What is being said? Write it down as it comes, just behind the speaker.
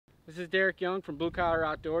This is Derek Young from Blue Collar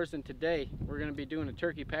Outdoors, and today we're going to be doing a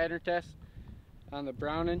turkey pattern test on the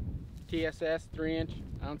Browning TSS 3-inch,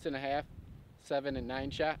 1.5 ounce, 7 and 9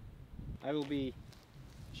 shot. I will be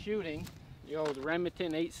shooting the old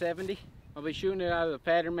Remington 870. I'll be shooting it out of the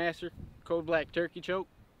PATTERNMASTER Code Black turkey choke.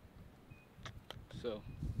 So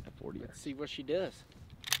let's see what she does.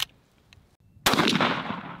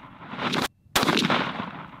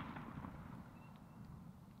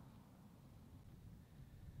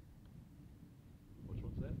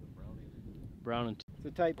 Browning. It's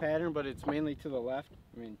a tight pattern, but it's mainly to the left.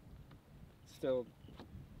 I mean, still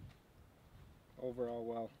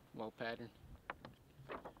overall well patterned.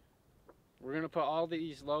 We're gonna put all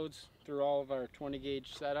these loads through all of our 20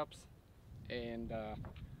 gauge setups. And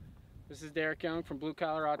this is Derek Young from Blue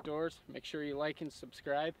Collar Outdoors. Make sure you like and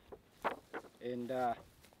subscribe. And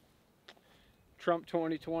Trump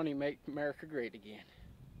 2020, make America great again.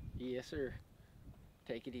 Yes, sir.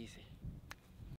 Take it easy.